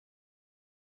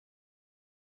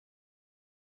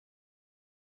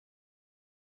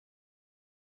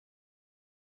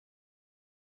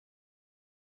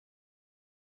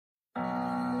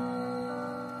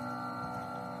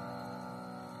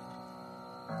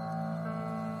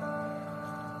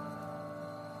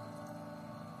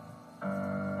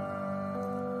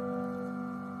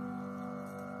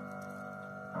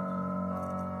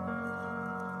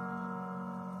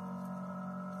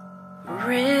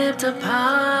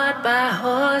apart by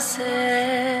horses,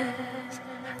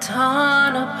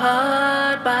 torn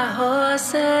apart by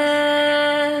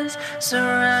horses,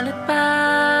 surrounded by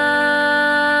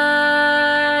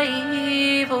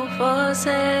evil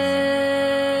forces.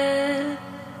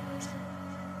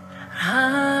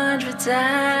 Hundreds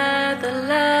at the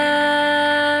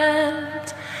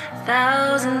left,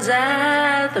 thousands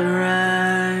at the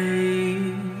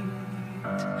right.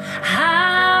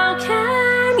 How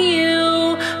can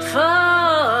you forget?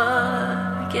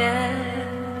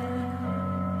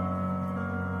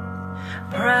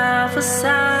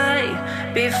 Prophesy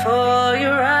before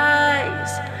your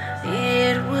eyes,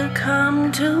 it would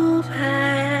come to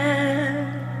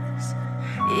pass.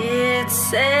 It's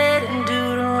said in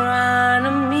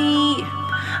Deuteronomy,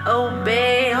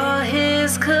 obey all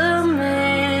his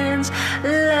commands,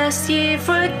 lest ye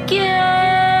forget.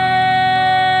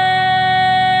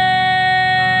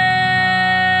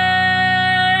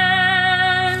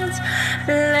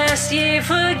 Lest ye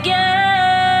forget.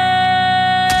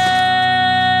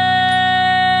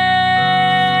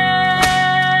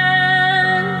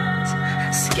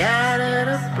 Scattered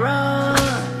abroad.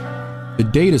 The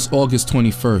date is August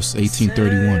 21st,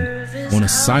 1831, on a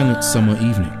silent summer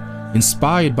evening.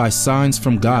 Inspired by signs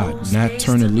from God, Nat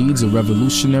Turner leads a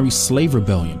revolutionary slave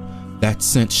rebellion that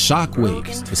sent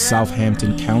shockwaves to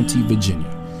Southampton County,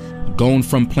 Virginia. Going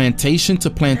from plantation to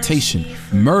plantation,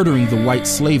 murdering the white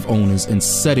slave owners and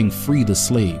setting free the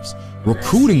slaves,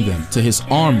 recruiting them to his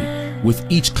army with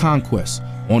each conquest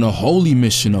on a holy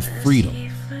mission of freedom.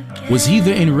 Was he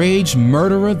the enraged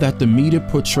murderer that the media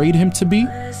portrayed him to be?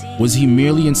 Was he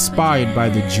merely inspired by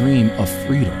the dream of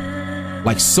freedom,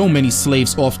 like so many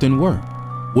slaves often were?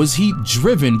 Was he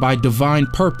driven by divine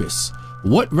purpose?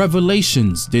 What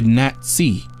revelations did Nat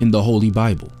see in the Holy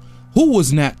Bible? Who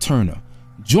was Nat Turner?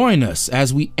 Join us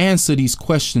as we answer these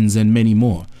questions and many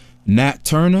more. Nat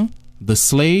Turner, the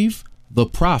slave, the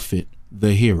prophet,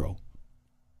 the hero.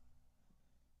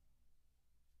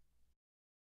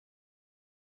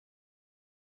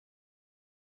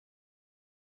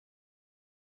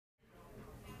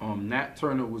 Nat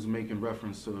Turner was making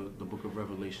reference to the book of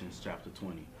Revelations, chapter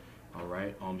 20. All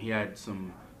right. He had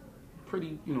some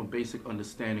pretty, basic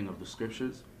understanding of the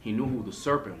scriptures. He knew who the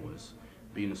serpent was,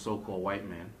 being the so-called white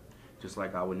man. Just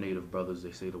like our native brothers,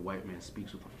 they say the white man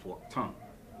speaks with a forked tongue.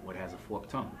 What has a forked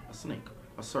tongue? A snake,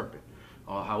 a serpent.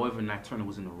 However, Nat Turner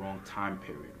was in the wrong time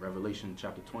period. Revelation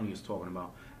chapter 20 is talking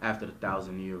about after the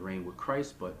 1,000-year reign with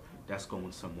Christ, but that's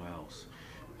going somewhere else.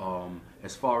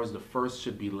 As far as the first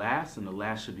should be last and the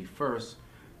last should be first,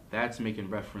 that's making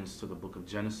reference to the book of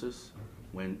Genesis,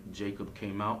 when Jacob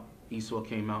came out, Esau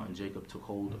came out, and Jacob took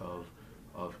hold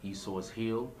of Esau's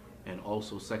heel, and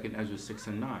also 2 Ezra 6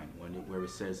 and 9, where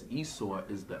it says Esau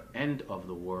is the end of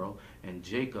the world, and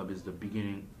Jacob is the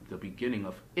beginning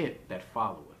of it that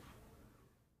followeth.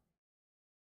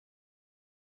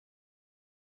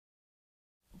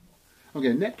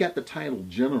 Okay, Nat got the title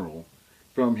general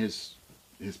from his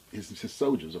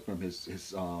soldiers, or from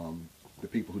the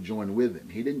people who joined with him.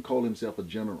 He didn't call himself a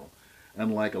general,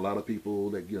 unlike a lot of people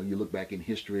that you look back in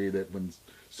history that as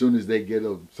soon as they get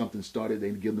something started, they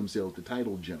give themselves the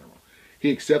title general. He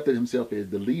accepted himself as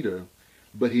the leader,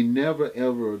 but he never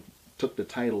ever took the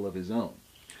title of his own.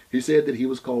 He said that he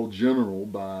was called general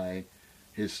by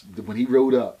when he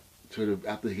rode up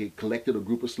after he collected a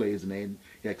group of slaves, and then,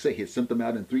 like I say, he had sent them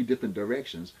out in 3 different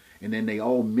directions, and then they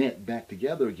all met back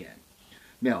together again.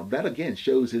 Now, that again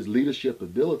shows his leadership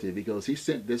ability, because he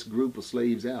sent this group of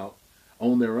slaves out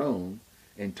on their own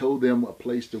and told them a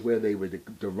place to where they were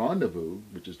to rendezvous,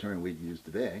 which is the term we use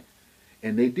today,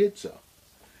 and they did so.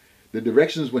 The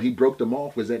directions when he broke them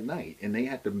off was at night, and they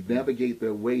had to navigate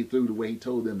their way through the way he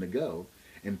told them to go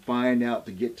and find out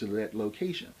to get to that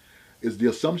location. The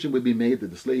assumption would be made that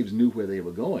the slaves knew where they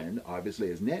were going, obviously,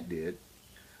 as Nat did,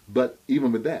 but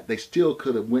even with that, they still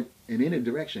could have went in any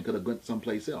direction, could have went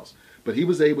someplace else. But he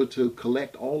was able to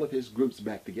collect all of his groups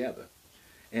back together.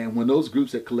 And when those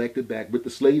groups had collected back with the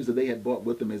slaves that they had brought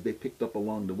with them as they picked up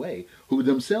along the way, who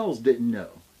themselves didn't know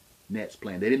Nat's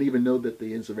plan. They didn't even know that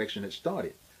the insurrection had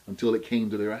started until it came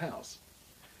to their house.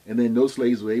 And then those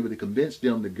slaves were able to convince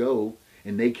them to go,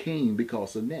 and they came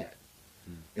because of Nat.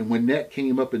 And when Nat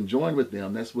came up and joined with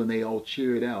them, that's when they all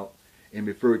cheered out and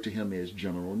referred to him as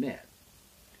General Nat.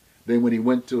 Then when he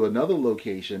went to another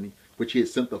location, which he had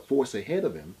sent the force ahead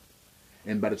of him,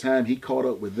 and by the time he caught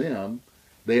up with them,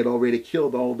 they had already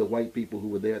killed all the white people who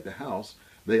were there at the house.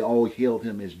 They all hailed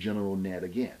him as General Nat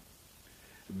again.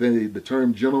 Then the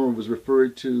term general was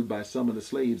referred to by some of the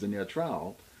slaves in their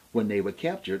trial when they were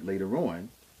captured later on,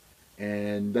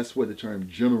 and that's where the term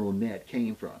General Nat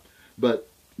came from. But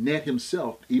Nat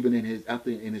himself, even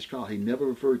in his trial, he never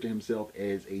referred to himself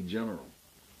as a general.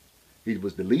 He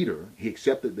was the leader. He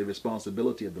accepted the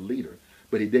responsibility of the leader,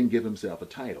 but he didn't give himself a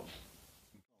title.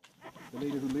 The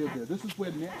lady who lived there. This is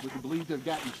where Nat was believed to have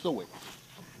gotten sword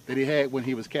that he had when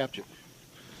he was captured.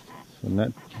 So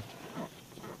Nat.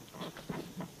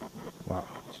 Wow.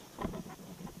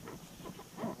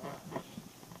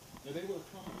 Now they would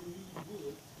have come through these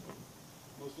woods,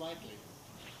 most likely.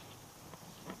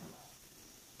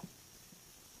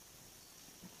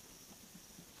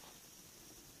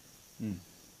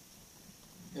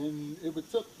 And it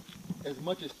would took as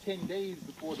much as 10 days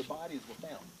before the bodies were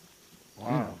found.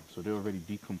 Wow. So they're already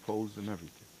decomposed and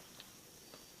everything.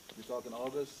 We're talking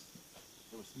August.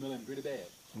 It was smelling pretty bad.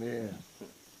 Yeah.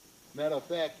 Matter of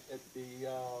fact, at the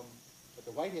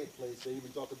Whitehead place, they even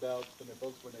talked about when the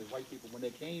folks, when the white people, when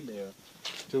they came there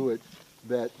to it,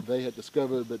 that they had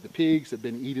discovered that the pigs had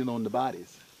been eating on the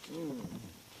bodies.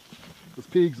 Because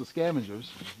pigs are scavengers,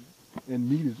 and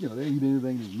meat is, they eat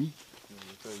anything that's meat.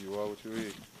 They tell you all what you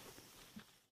eat.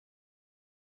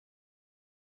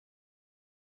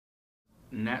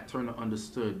 Nat Turner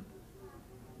understood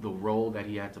the role that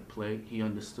he had to play. He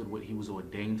understood what he was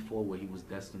ordained for, what he was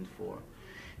destined for.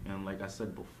 And like I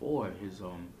said before, his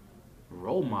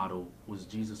role model was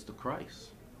Jesus the Christ.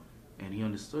 And he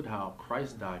understood how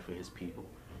Christ died for his people.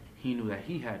 He knew that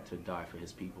he had to die for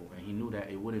his people. And he knew that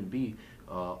it wouldn't be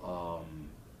a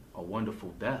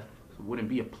wonderful death. It wouldn't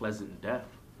be a pleasant death.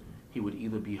 He would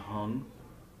either be hung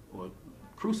or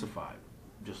crucified,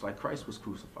 just like Christ was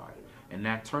crucified. And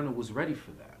Nat Turner was ready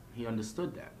for that. He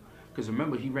understood that. Because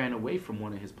remember, he ran away from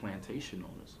one of his plantation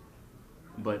owners.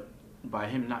 But by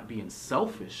him not being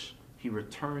selfish, he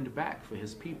returned back for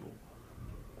his people.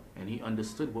 And he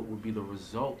understood what would be the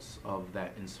results of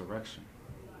that insurrection.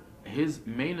 His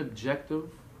main objective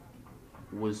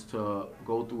was to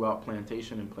go throughout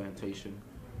plantation and plantation,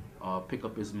 pick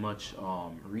up as much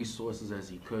resources as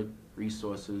he could,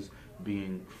 resources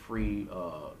being free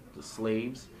the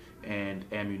slaves and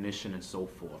ammunition and so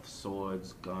forth,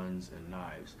 swords, guns, and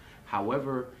knives.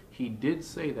 However, he did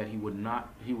say that he was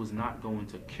not going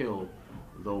to kill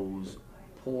those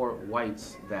poor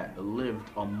whites that lived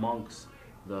amongst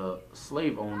the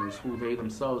slave owners who they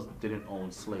themselves didn't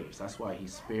own slaves. That's why he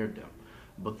spared them.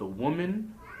 But the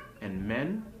women and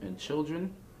men and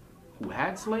children who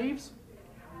had slaves,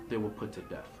 they were put to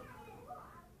death.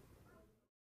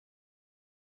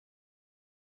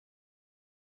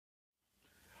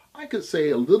 I could say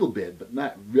a little bit, but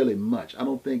not really much. I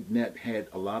don't think Nat had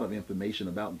a lot of information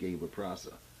about Gabriel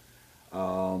Prosser.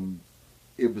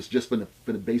 It was just from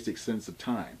the basic sense of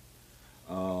time.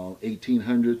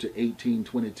 1800 to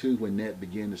 1822, when Nat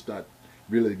began to start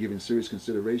really giving serious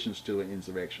considerations to an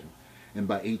insurrection. And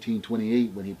by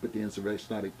 1828, when he put the insurrection,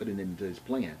 started putting it into his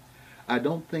plan. I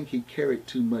don't think he carried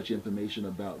too much information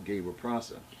about Gabriel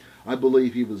Prosser. I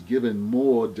believe he was given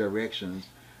more directions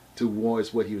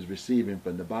towards what he was receiving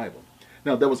from the Bible.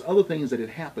 Now, there was other things that had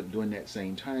happened during that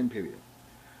same time period.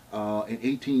 In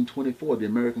 1824, the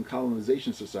American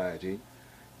Colonization Society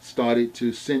started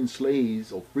to send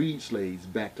slaves or freed slaves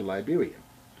back to Liberia.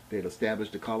 They had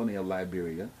established the colony of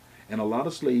Liberia, and a lot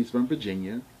of slaves from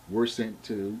Virginia were sent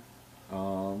to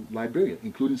Liberia,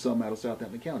 including some out of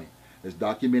Southampton County. There's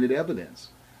documented evidence.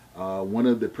 One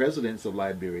of the presidents of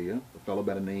Liberia, a fellow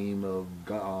by the name of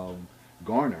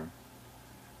Garner,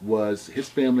 his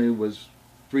family was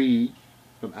freed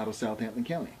from out of Southampton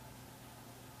County.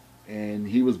 And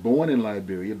he was born in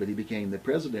Liberia, but he became the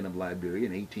president of Liberia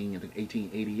in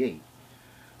 1888.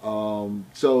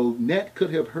 So Nat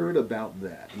could have heard about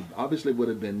that. He obviously would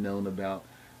have been known about,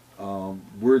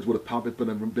 words would have probably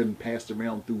been passed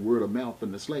around through word of mouth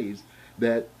from the slaves,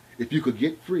 that if you could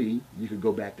get free, you could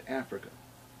go back to Africa.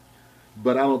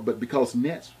 But because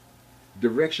Nat's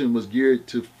direction was geared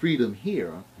to freedom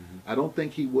here, I don't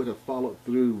think he would have followed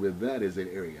through with that as an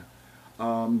area.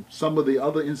 Some of the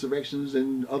other insurrections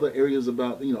in other areas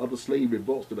about, other slave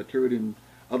revolts that occurred in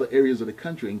other areas of the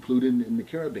country, including in the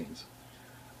Caribbean.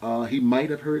 He might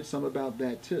have heard some about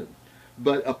that too.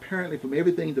 But apparently from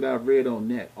everything that I've read on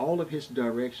Nat, all of his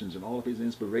directions and all of his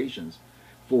inspirations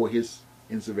for his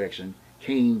insurrection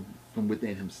came from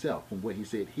within himself, from what he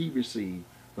said he received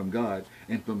from God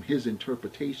and from his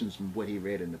interpretations from what he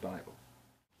read in the Bible.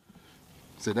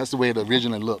 So that's the way it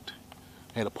originally looked.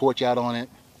 Had a porch out on it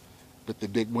with the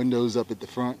big windows up at the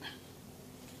front.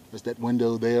 There's that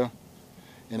window there.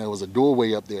 And there was a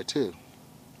doorway up there too.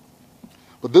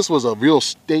 But this was a real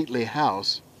stately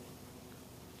house.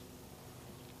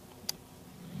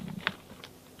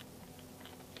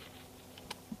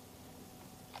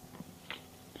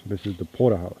 So this is the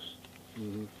porterhouse.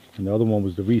 And the other one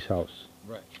was the Reese house.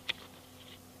 Right.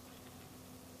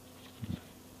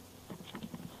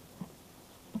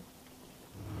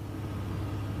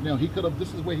 Now he could have.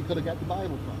 This is where he could have got the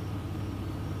Bible from.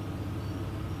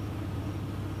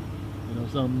 You know,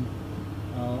 some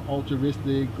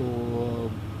altruistic or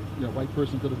white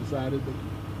person could have decided that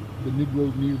the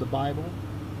Negroes needed the Bible,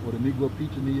 or the Negro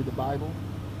preacher needed the Bible,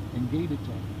 and gave it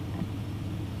to him.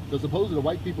 So supposedly the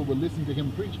white people would listen to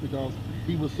him preach because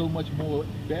he was so much more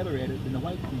better at it than the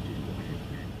white preachers were.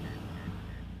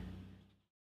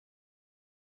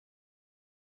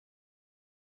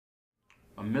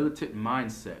 A militant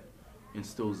mindset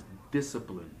instills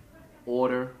discipline,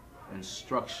 order, and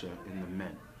structure in the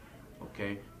men.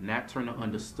 Okay? Nat Turner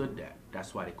understood that.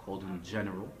 That's why they called him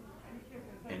general.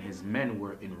 And his men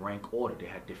were in rank order. They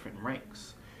had different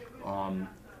ranks.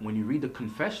 When you read the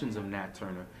confessions of Nat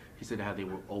Turner, he said how they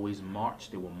were always marched.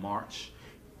 They will march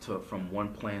from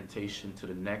one plantation to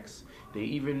the next. They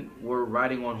even were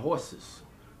riding on horses,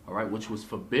 all right, which was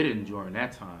forbidden during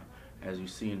that time, as you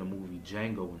see in the movie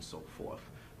Django and so forth,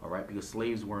 all right, because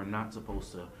slaves were not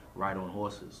supposed to ride on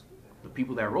horses. The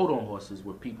people that rode on horses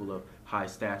were people of high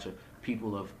stature,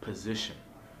 people of position.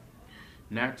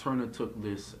 Nat Turner took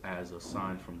this as a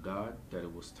sign from God that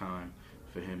it was time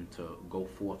for him to go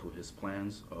forth with his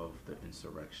plans of the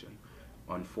insurrection.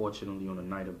 Unfortunately, on the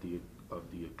night of the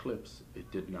eclipse, it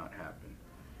did not happen.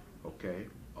 Okay.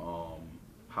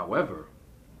 However,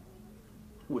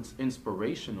 what's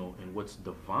inspirational and what's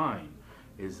divine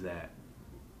is that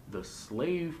the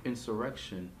slave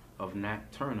insurrection of Nat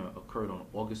Turner occurred on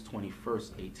August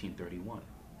 21st, 1831.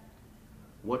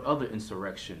 What other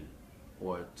insurrection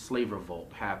or slave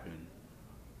revolt happened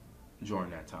during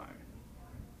that time?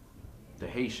 The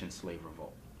Haitian slave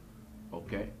revolt.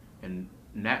 Okay? And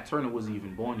Nat Turner wasn't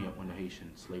even born yet when the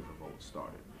Haitian slave revolt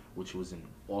started, which was in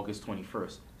August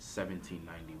 21st,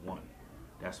 1791.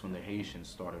 That's when the Haitians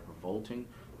started revolting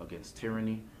against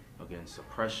tyranny, against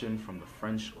oppression from the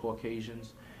French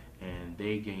Caucasians, and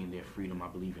they gained their freedom, I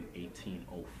believe, in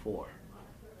 1804.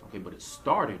 Okay, but it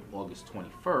started August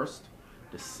 21st,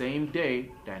 the same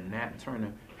day that Nat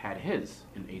Turner had his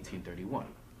in 1831.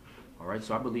 All right,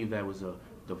 so I believe that was a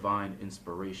divine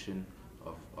inspiration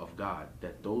of God,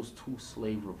 that those two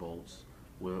slave revolts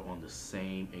were on the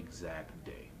same exact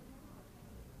day.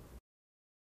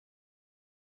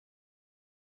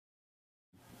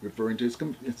 Referring to his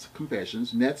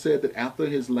confessions, Nat said that after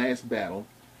his last battle,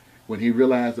 when he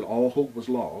realized that all hope was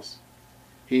lost,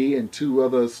 he and two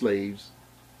other slaves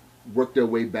worked their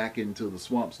way back into the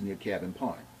swamps near Cabin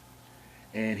Pond.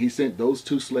 And he sent those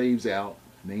two slaves out,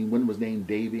 one was named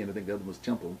Davy and I think the other was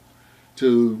Temple,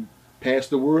 to pass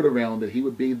the word around that he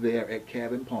would be there at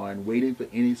Cabin Pond waiting for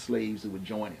any slaves who would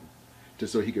join him,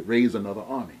 just so he could raise another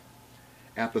army.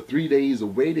 After 3 days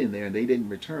of waiting there and they didn't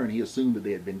return, he assumed that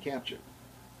they had been captured.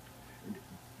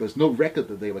 There's no record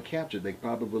that they were captured. They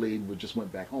probably just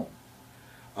went back home.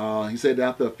 He said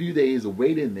after a few days of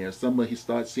waiting there, he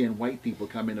started seeing white people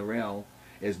coming around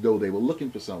as though they were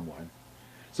looking for someone.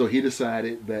 So he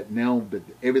decided that now that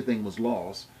everything was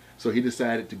lost, so he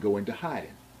decided to go into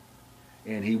hiding.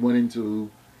 And he went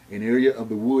into an area of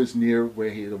the woods near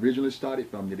where he had originally started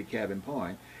from, near the Cabin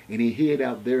Pond, and he hid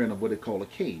out there in what they call a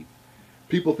cave.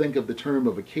 People think of the term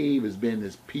of a cave as being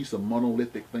this piece of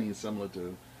monolithic thing similar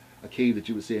to a cave that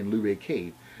you would see in Luray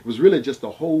Cave. It was really just a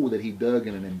hole that he dug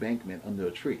in an embankment under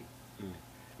a tree.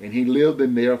 And he lived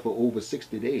in there for over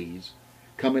 60 days,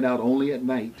 coming out only at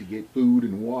night to get food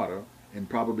and water and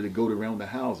probably to go around the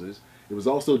houses. It was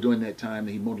also during that time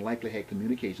that he more than likely had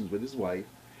communications with his wife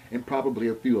and probably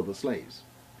a few other slaves.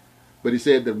 But he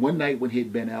said that one night when he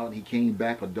had been out and he came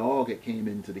back, a dog had came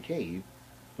into the cave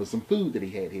for some food that he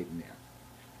had hidden there.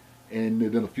 And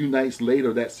then a few nights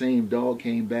later, that same dog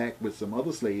came back with some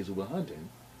other slaves who were hunting,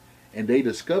 and they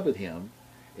discovered him,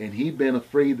 and he'd been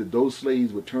afraid that those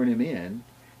slaves would turn him in.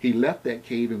 He left that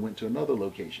cave and went to another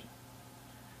location.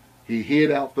 He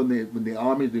hid out from when the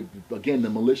army, again, the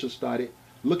militia started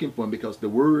looking for him because the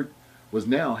word was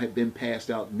now had been passed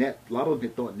out. A lot of them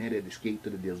had thought Ned had escaped to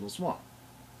the Dismal Swamp.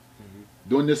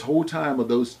 During this whole time of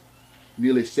those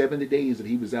nearly 70 days that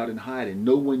he was out in hiding,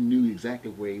 no one knew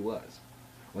exactly where he was.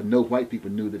 Or no white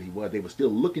people knew that he was. They were still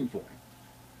looking for him.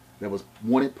 There was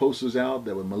wanted posters out.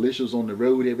 There were militias on the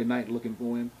road every night looking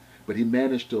for him. But he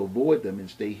managed to avoid them and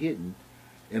stay hidden.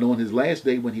 And on his last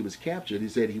day when he was captured, he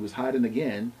said he was hiding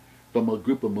again from a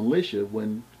group of militia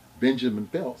when Benjamin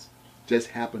Phelps just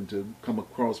happened to come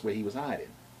across where he was hiding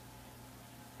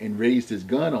and raised his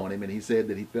gun on him. And he said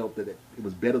that he felt that it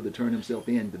was better to turn himself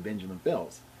in to Benjamin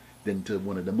Phelps than to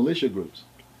one of the militia groups,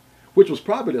 which was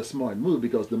probably a smart move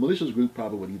because the militia group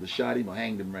probably would either shot him or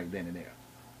hanged him right then and there.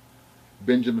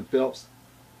 Benjamin Phelps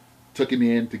took him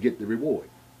in to get the reward,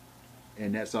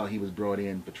 and that's how he was brought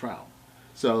in for trial.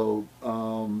 So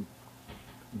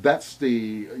that's the,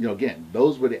 you know, again,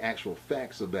 those were the actual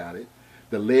facts about it.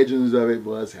 The legends of it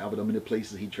was how many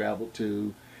places he traveled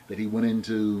to, that he went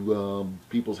into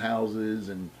people's houses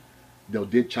and, you know,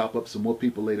 did chop up some more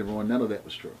people later on. None of that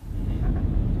was true.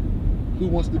 Who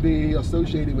wants to be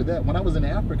associated with that? When I was in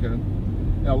Africa, you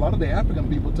know, a lot of the African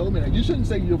people told me that you shouldn't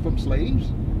say you're from slaves.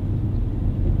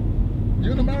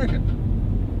 You're an American.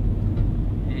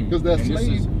 Because they're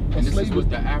slaves. And this is what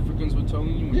the Africans were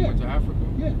telling you when you went to Africa?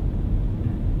 Yeah.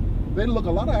 They look,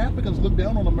 a lot of Africans look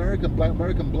down on American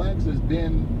blacks as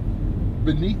being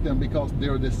beneath them because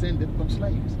they're descended from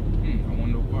slaves. I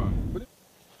wonder why.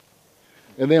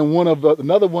 And then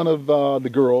another one of the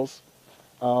girls,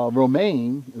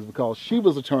 Romaine, is because she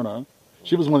was a Turner.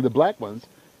 She was one of the black ones.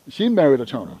 She married a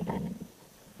Turner.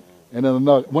 And then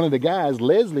one of the guys,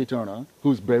 Leslie Turner,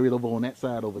 who's buried over on that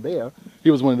side over there,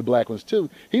 he was one of the black ones too.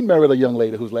 He married a young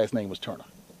lady whose last name was Turner.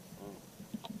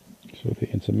 So they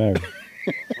intermarried.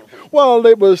 Well,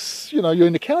 it was, you know, you're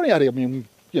in the county out here. I mean,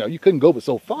 you know, you couldn't go but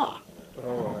so far.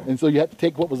 Right. And so you had to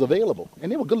take what was available.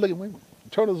 And they were good looking women.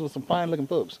 Turners were some fine looking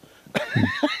folks.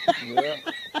 Yeah.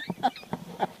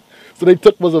 So they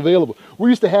took what was available. We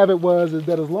used to have it is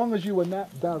that as long as you were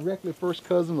not directly first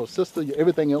cousin or sister,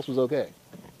 everything else was okay.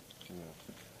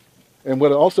 And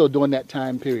what also during that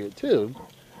time period too,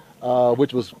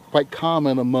 which was quite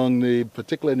common among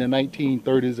particularly in the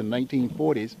 1930s and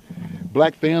 1940s,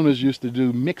 black families used to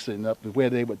do mixing up where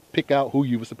they would pick out who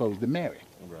you were supposed to marry.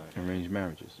 Right. Arranged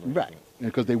marriages. Right.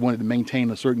 Because they wanted to maintain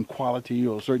a certain quality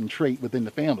or a certain trait within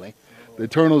the family. The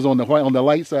Turners on the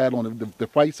light side, on the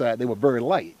white side, they were very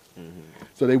light.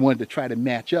 So they wanted to try to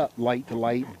match up light to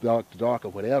light, dark to dark, or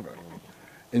whatever.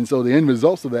 And so the end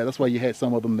results of that's why you had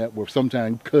some of them that were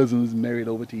sometimes cousins married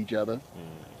over to each other.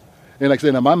 And like I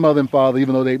said, now my mother and father,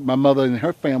 even though my mother and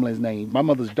her family's name, my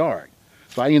mother's dark.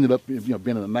 So I ended up, you know,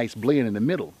 being a nice blend in the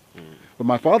middle. But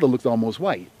my father looks almost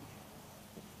white.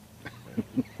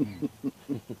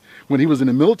 When he was in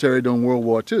the military during World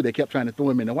War II, they kept trying to throw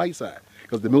him in the white side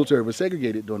because the military was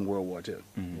segregated during World War II.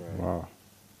 Wow.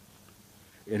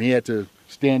 And he had to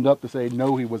stand up to say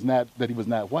no, he was not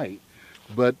white.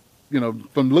 But you know,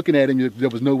 from looking at him, there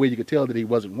was no way you could tell that he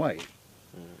wasn't white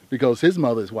because his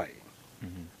mother is white,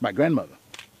 my grandmother.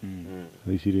 At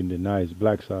least he didn't deny his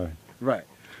black side. Right.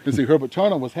 And see, Herbert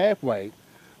Turner was half white,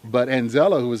 but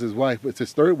Anzella, who was his wife, was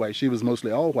his third wife. She was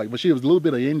mostly all white, but she was a little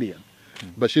bit of Indian.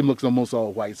 But she looks almost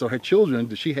all white. So her children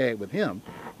that she had with him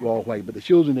were all white, but the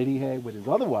children that he had with his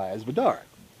other wives were dark.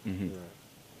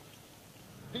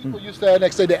 People used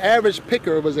to say the average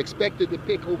picker was expected to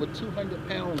pick over 200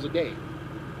 pounds a day.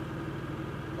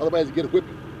 Otherwise, you get a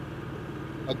whipping.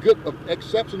 A good,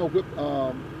 exceptional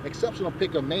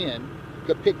picker man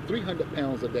could pick 300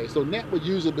 pounds a day. So Nat would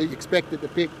usually be expected to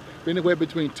pick anywhere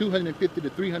between 250 to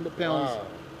 300 pounds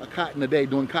of cotton a day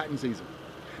during cotton season.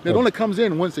 Now, it only comes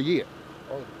in once a year.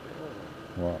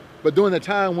 Wow. But during the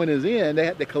time when it's in, they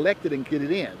had to collect it and get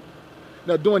it in.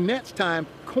 Now, during Nat's time,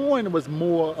 corn was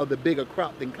more of the bigger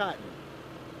crop than cotton.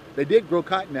 They did grow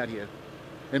cotton out here,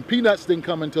 and peanuts didn't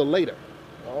come until later.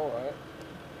 All right.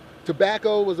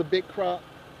 Tobacco was a big crop,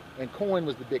 and corn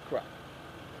was the big crop.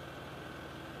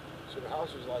 So the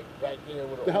house is like right there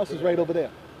with the house is right over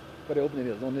there. Where the opening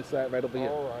is, on this side, right over here.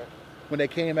 All right. When they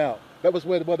came out, that was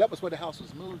where the house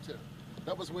was moved to.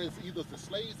 That was where it's either the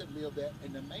slaves that lived at,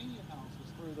 and the main house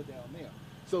was further down there.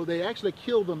 So they actually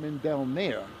killed them down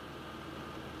there.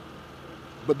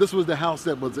 But this was the house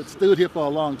that stood here for a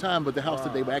long time, but the house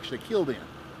that they were actually killed in.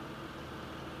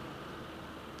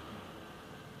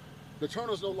 The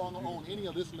Turners no longer own any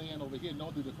of this land over here,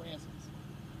 nor do the Francys.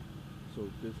 So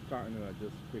this cotton that I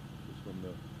just picked is from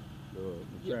the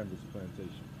Travis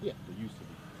plantation. Yeah. It used to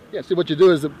be. Yeah, see what you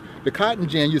do is the cotton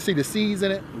gin, you see the seeds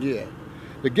in it? Yeah.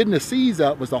 But getting the seeds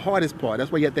out was the hardest part.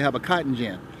 That's why you have to have a cotton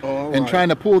gin. All and right. trying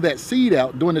to pull that seed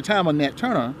out during the time of Nat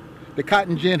Turner, the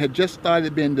cotton gin had just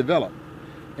started being developed.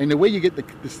 And the way you get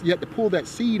you have to pull that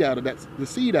seed out of the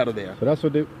seed out of there. So that's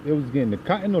what it was getting, the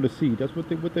cotton or the seed. That's what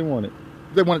they wanted.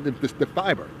 They wanted the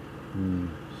fiber. You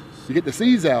get the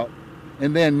seeds out,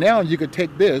 and then now you could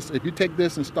take this. If you take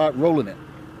this and start rolling it,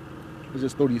 you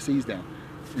just throw your seeds down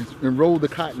and roll the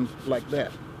cotton like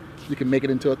that. You can make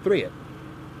it into a thread.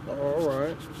 All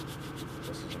right.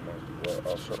 This is well,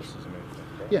 I'll show this is me.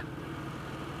 Okay. Yeah.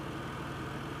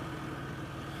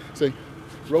 See,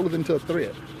 roll it into a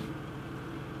thread.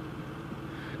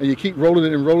 And you keep rolling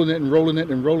it and rolling it and rolling it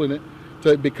and rolling it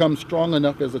till it becomes strong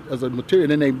enough as a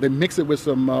material. And then they mix it with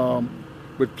some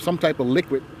type of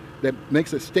liquid that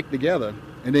makes it stick together.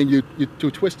 And then you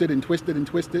twist it and twist it and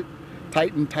twist it,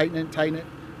 tighten it,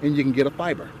 and you can get a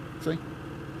fiber. See?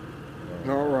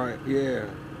 All right. Yeah.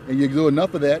 And you do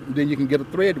enough of that, then you can get a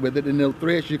thread with it, and those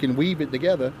threads you can weave it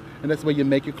together, and that's where you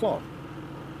make your cloth.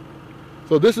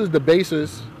 So this is the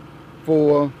basis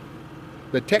for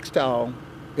the textile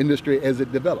industry as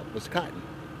it developed, was cotton.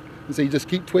 And so you just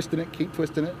keep twisting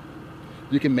it,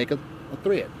 you can make a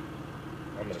thread.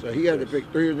 So he had to pick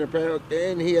 300 pounds,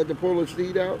 and he had to pull the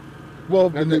seed out? Well,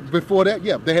 before that,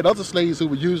 yeah, they had other slaves who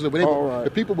would use it.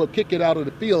 The people would pick it out of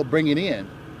the field, bring it in.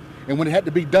 And when it had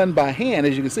to be done by hand,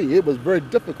 as you can see, it was very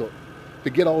difficult to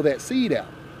get all that seed out.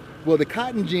 Well, the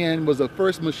cotton gin was the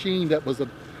first machine that was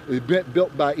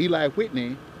built by Eli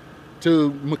Whitney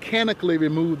to mechanically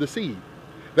remove the seed.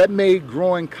 That made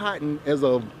growing cotton as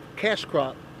a cash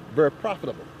crop very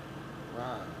profitable.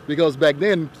 Wow. Because back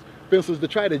then, for instance, to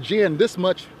try to gin this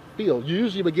much field, you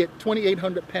usually would get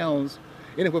 2,800 pounds,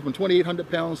 anywhere from 2,800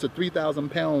 pounds to 3,000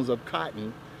 pounds of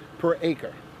cotton per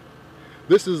acre.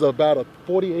 This is about a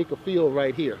 40-acre field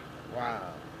right here.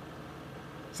 Wow.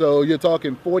 So you're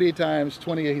talking 40 times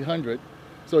 2,800.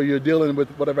 So you're dealing with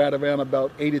around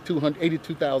about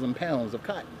 82,000 pounds of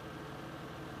cotton.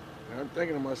 And I'm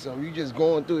thinking to myself, you just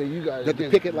going through it, you guys got to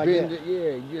pick it like that.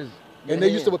 Yeah, you just. And they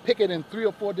used to pick it in 3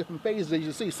 or 4 different phases. As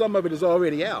you see, some of it is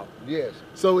already out. Yes.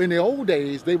 So in the old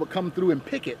days, they would come through and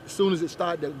pick it as soon as it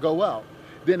started to go out.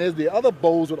 Then as the other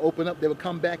bowls would open up, they would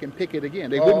come back and pick it again.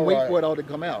 They wouldn't wait for it all to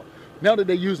come out. Now that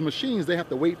they use machines, they have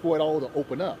to wait for it all to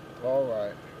open up. All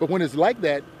right. But when it's like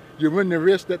that, you run the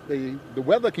risk that the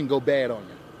weather can go bad on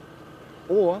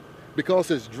you. Or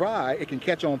because it's dry, it can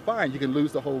catch on fire and you can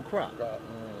lose the whole crop.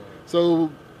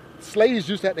 So slaves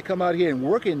used to have to come out here and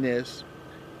work in this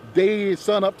day,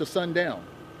 sun up to sundown,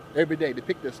 every day to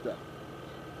pick this stuff.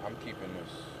 I'm keeping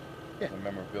this as a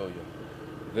memorabilia.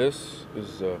 This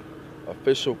is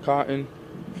official cotton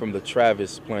from the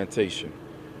Travis plantation.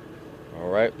 All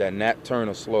right, that Nat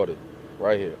Turner slaughtered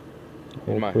right here.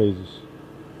 All praises.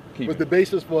 Was the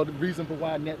basis for the reason for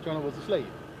why Nat Turner was a slave.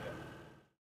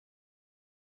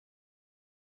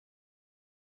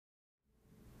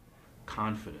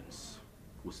 Confidence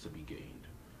was to be gained.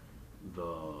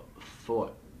 The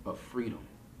thought of freedom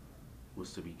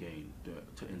was to be gained.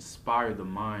 To inspire the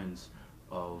minds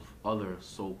of other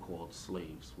so-called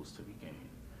slaves was to be gained.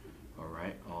 All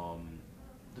right.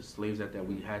 The slaves at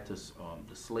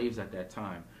that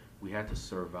time, we had to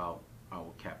serve out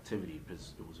our captivity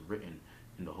because it was written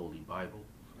in the Holy Bible.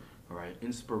 All right.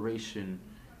 Inspiration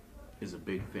is a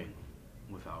big thing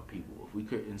with our people. If we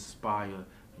could inspire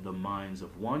the minds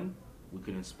of one, we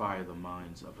could inspire the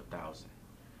minds of 1,000.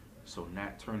 So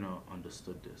Nat Turner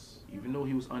understood this. Even though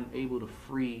he was unable to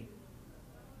free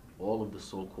all of the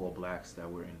so-called blacks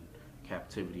that were in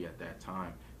captivity at that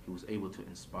time, he was able to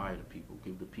inspire the people,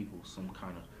 give the people some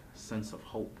kind of sense of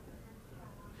hope.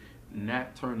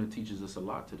 Nat Turner teaches us a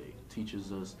lot today. It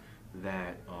teaches us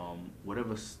that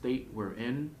whatever state we're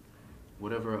in,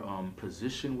 whatever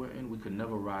position we're in, we could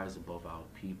never rise above our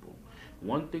people.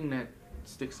 One thing that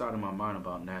sticks out in my mind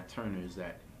about Nat Turner is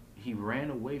that he ran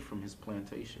away from his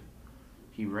plantation.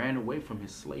 He ran away from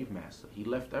his slave master. He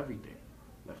left everything.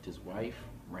 Left his wife,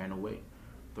 ran away.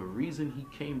 The reason he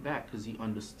came back because he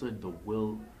understood the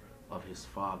will of his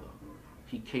father.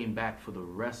 He came back for the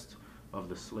rest of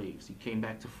the slaves. He came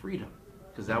back to freedom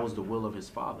because that was the will of his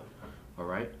father. All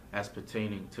right, as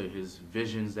pertaining to his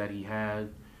visions that he had,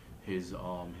 his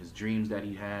dreams that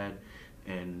he had,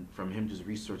 and from him just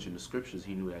researching the scriptures,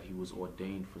 he knew that he was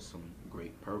ordained for some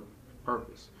great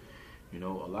purpose. You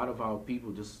know, a lot of our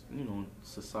people, just, you know,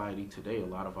 society today, a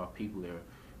lot of our people,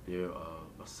 they're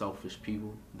selfish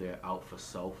people. They're out for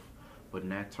self. But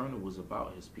Nat Turner was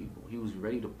about his people. He was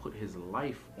ready to put his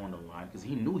life on the line because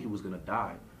he knew he was going to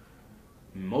die.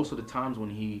 Most of the times when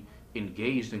he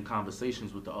engaged in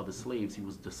conversations with the other slaves, he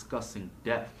was discussing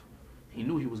death. He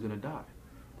knew he was going to die,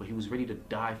 but he was ready to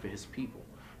die for his people.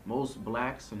 Most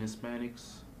blacks and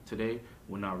Hispanics today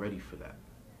were not ready for that.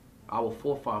 Our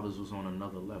forefathers was on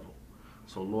another level.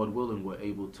 So Lord willing, we're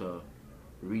able to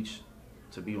reach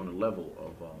to be on the level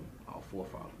of our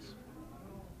forefathers.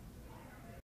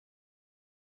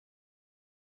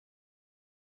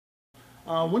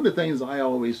 One of the things I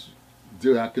always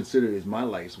do, I consider is my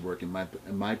life's work and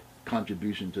my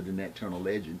contribution to the Nat Turner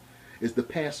legend, is to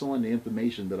pass on the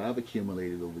information that I've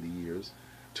accumulated over the years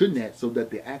to Nat so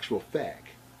that the actual fact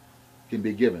can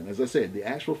be given. As I said, the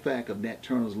actual fact of Nat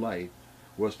Turner's life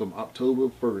was from October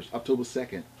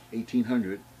 2nd,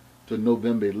 1800 to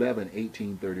November 11,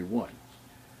 1831.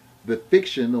 The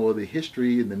fiction or the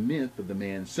history and the myth of the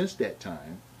man since that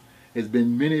time has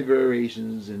been many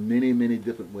variations in many, many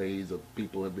different ways of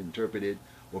people have interpreted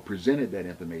or presented that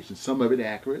information. Some of it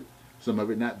accurate, some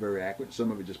of it not very accurate,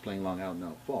 some of it just plain long out and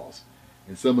out false,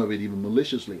 and some of it even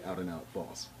maliciously out and out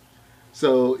false.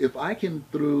 So if I can,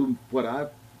 through what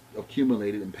I've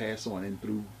accumulated and pass on and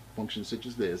through functions such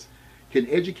as this, can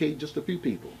educate just a few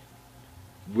people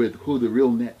with who the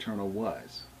real Nat Turner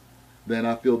was, then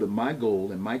I feel that my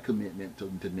goal and my commitment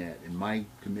to Nat and my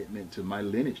commitment to my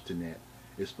lineage to Nat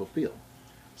is fulfilled.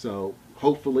 So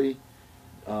hopefully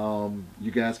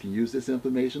you guys can use this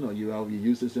information, or you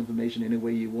use this information any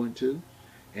way you want to,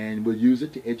 and we'll use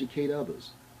it to educate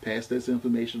others. Pass this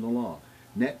information along.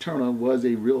 Nat Turner was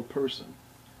a real person.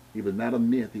 He was not a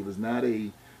myth. He was not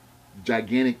a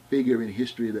gigantic figure in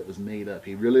history that was made up.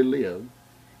 He really lived.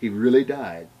 He really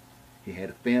died. He had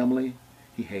a family.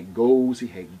 He had goals. He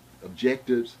had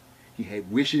objectives. He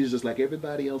had wishes just like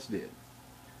everybody else did.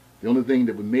 The only thing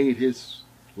that made his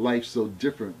life so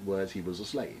different was he was a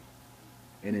slave.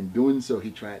 And in doing so,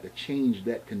 he tried to change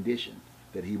that condition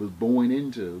that he was born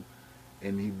into,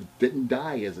 and he didn't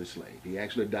die as a slave. He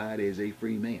actually died as a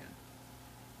free man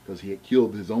because he had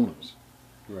killed his owners.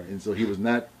 Right. And so he was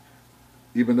not,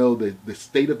 even though the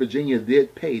state of Virginia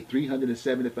did pay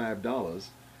 $375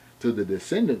 to the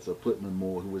descendants of Putnam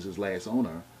Moore, who was his last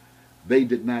owner, they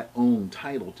did not own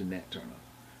title to Nat Turner.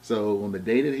 So on the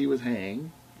day that he was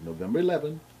hanged, November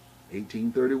 11,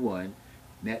 1831,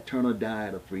 Nat Turner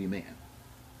died a free man,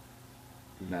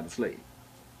 not a slave.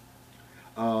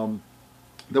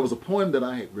 There was a poem that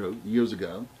I had wrote years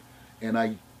ago, and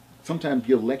I sometimes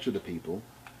give lecture to people,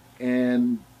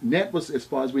 and Nat was, as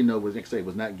far as we know,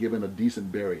 was not given a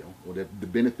decent burial, or the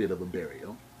benefit of a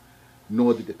burial,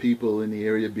 nor did the people in the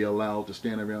area be allowed to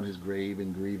stand around his grave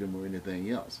and grieve him or anything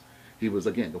else. He was,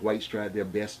 again, the whites tried their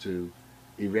best to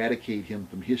eradicate him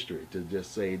from history, to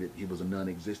just say that he was a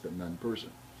non-existent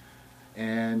non-person.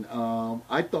 And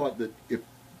I thought that if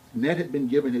Nat had been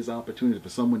given his opportunity for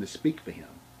someone to speak for him,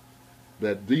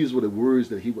 that these were the words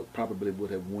that he would probably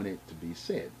have wanted to be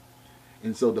said.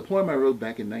 And so the poem I wrote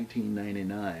back in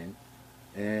 1999,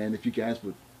 and if you guys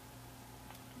would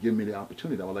give me the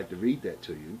opportunity, I would like to read that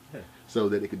to you, so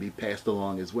that it could be passed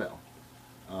along as well.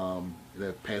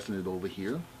 They're passing it over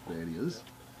here. There it is.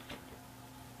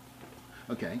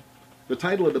 Okay. The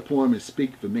title of the poem is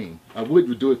Speak for Me. I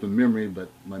would do it from memory, but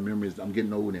my memory is, I'm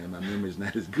getting older and my memory is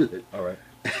not as good. All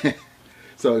right.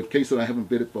 So in case I haven't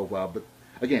been it for a while, but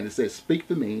again, it says, speak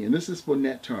for me, and this is for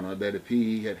Nat Turner, that if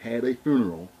he had had a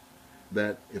funeral,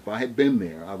 that if I had been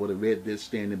there, I would have read this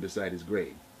standing beside his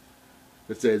grave.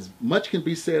 It says, much can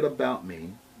be said about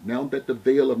me, now that the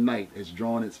veil of night has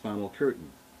drawn its final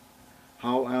curtain.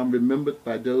 How I am remembered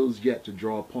by those yet to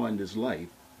draw upon this life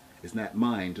is not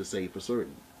mine to say for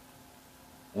certain.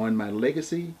 On my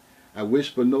legacy, I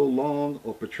wish for no long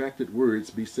or protracted words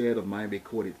be said of my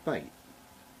recorded fight.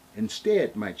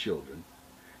 Instead, my children,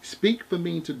 speak for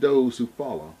me to those who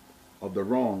follow of the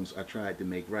wrongs I tried to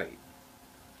make right.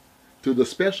 To the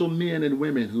special men and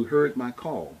women who heard my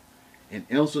call and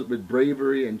answered with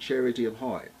bravery and charity of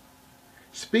heart,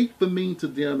 speak for me to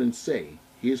them and say,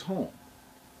 he is home,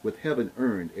 with heaven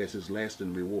earned as his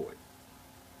lasting reward.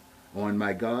 On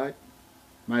my God,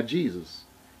 my Jesus,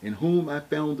 in whom I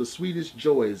found the sweetest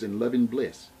joys and loving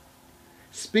bliss,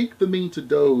 speak for me to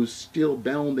those still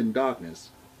bound in darkness,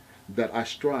 that I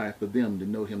strive for them to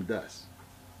know him thus.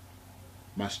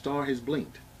 My star has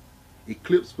blinked,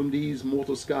 eclipsed from these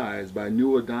mortal skies by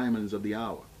newer diamonds of the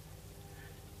hour.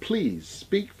 Please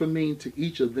speak for me to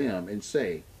each of them and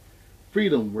say,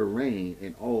 freedom will reign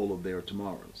in all of their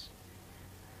tomorrows.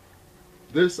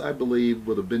 This, I believe,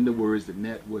 would have been the words that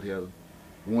Nat would have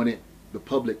wanted the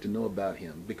public to know about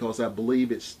him, because I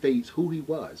believe it states who he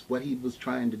was, what he was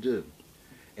trying to do,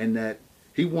 and that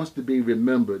he wants to be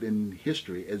remembered in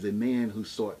history as a man who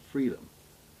sought freedom.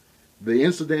 The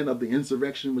incident of the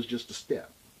insurrection was just a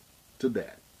step to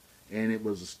that, and it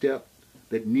was a step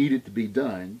that needed to be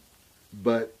done,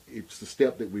 but it's the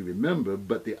step that we remember.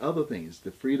 But the other things,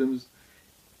 the freedoms,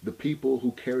 the people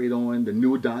who carried on, the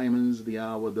new diamonds of the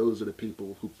hour, those are the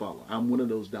people who follow. I'm one of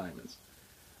those diamonds.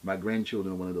 My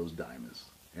grandchildren are one of those diamonds.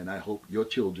 And I hope your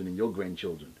children and your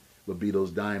grandchildren will be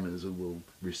those diamonds who will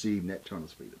receive Nat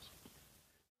Turner's freedoms.